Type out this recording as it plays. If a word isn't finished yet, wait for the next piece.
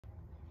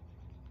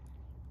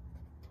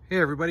Hey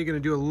everybody, going to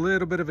do a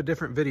little bit of a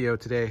different video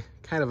today.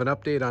 Kind of an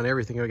update on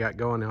everything I got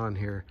going on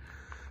here.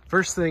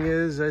 First thing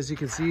is, as you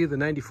can see, the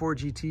 94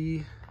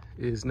 GT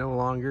is no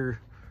longer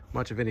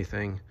much of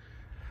anything.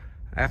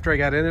 After I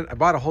got in it, I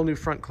bought a whole new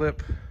front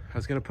clip. I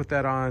was going to put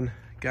that on,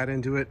 got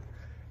into it,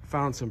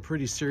 found some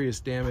pretty serious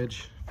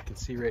damage. You can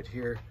see right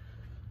here,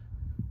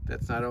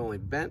 that's not only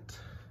bent,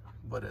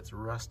 but it's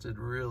rusted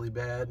really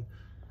bad.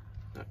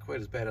 Not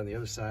quite as bad on the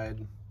other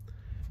side.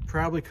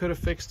 Probably could have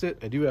fixed it.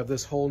 I do have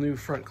this whole new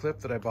front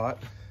clip that I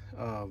bought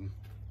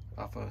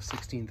off a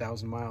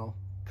 16,000 mile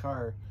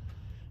car.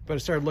 But I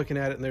started looking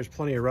at it and there's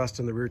plenty of rust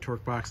in the rear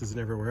torque boxes and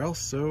everywhere else.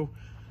 So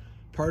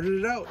parted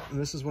it out and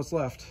this is what's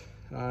left.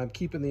 I'm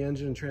keeping the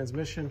engine and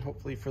transmission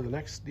hopefully for the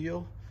next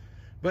deal.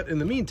 But in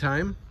the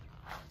meantime,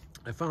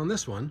 I found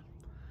this one,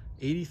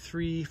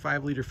 83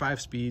 5-liter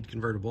 5-speed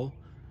convertible.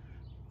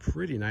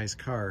 Pretty nice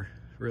car,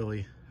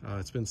 really.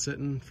 It's been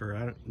sitting for, I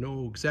don't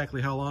know exactly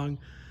how long,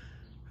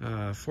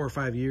 4 or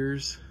 5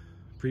 years.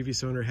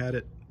 Previous owner had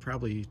it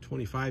probably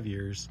 25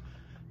 years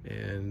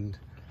and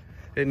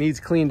it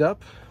needs cleaned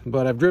up,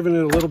 but I've driven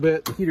it a little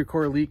bit. The heater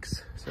core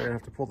leaks, so I'm gonna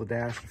have to pull the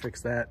dash to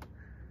fix that.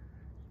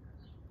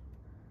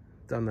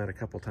 Done that a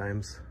couple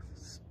times.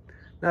 It's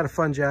not a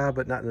fun job,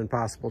 but not an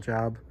impossible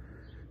job.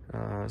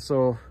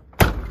 So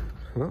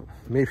well,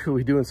 maybe we'll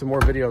be doing some more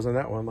videos on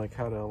that one, like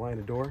how to align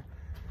a door.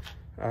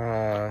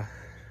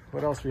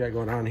 What else we got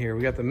going on here?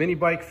 We got the mini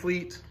bike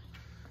fleet.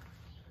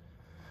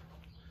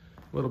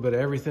 A little bit of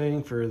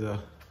everything for the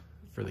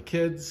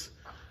kids.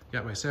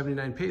 Got my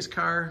 79 pace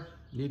car,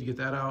 need to get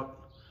that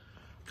out.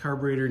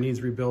 Carburetor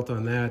needs rebuilt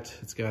on that.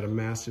 It's got a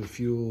massive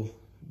fuel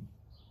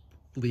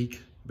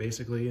leak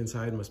basically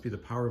inside. Must be the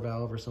power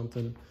valve or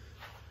something.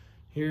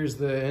 Here's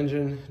the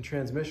engine and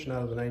transmission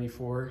out of the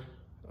 94.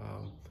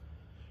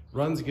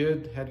 Runs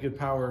good, had good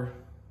power.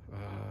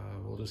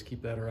 We'll just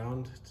keep that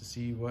around to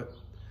see what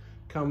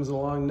comes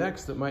along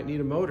next that might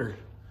need a motor.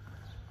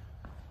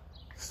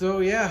 So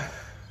yeah,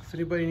 if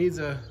anybody needs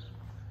a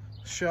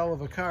shell of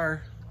a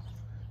car,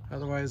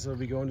 otherwise they'll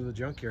be going to the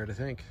junkyard, I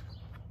think.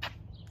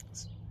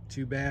 It's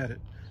too bad. It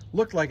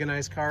looked like a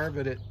nice car,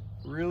 but it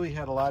really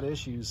had a lot of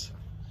issues.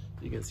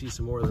 You can see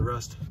some more of the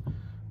rust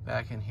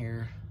back in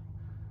here.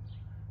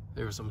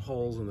 There were some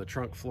holes in the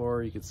trunk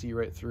floor you could see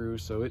right through,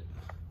 so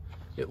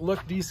it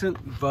looked decent,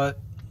 but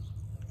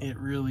it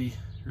really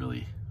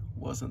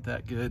wasn't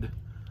that good.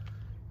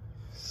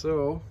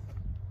 So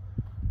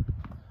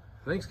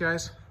thanks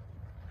guys.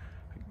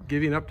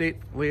 Give you an update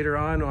later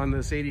on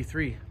this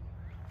 83.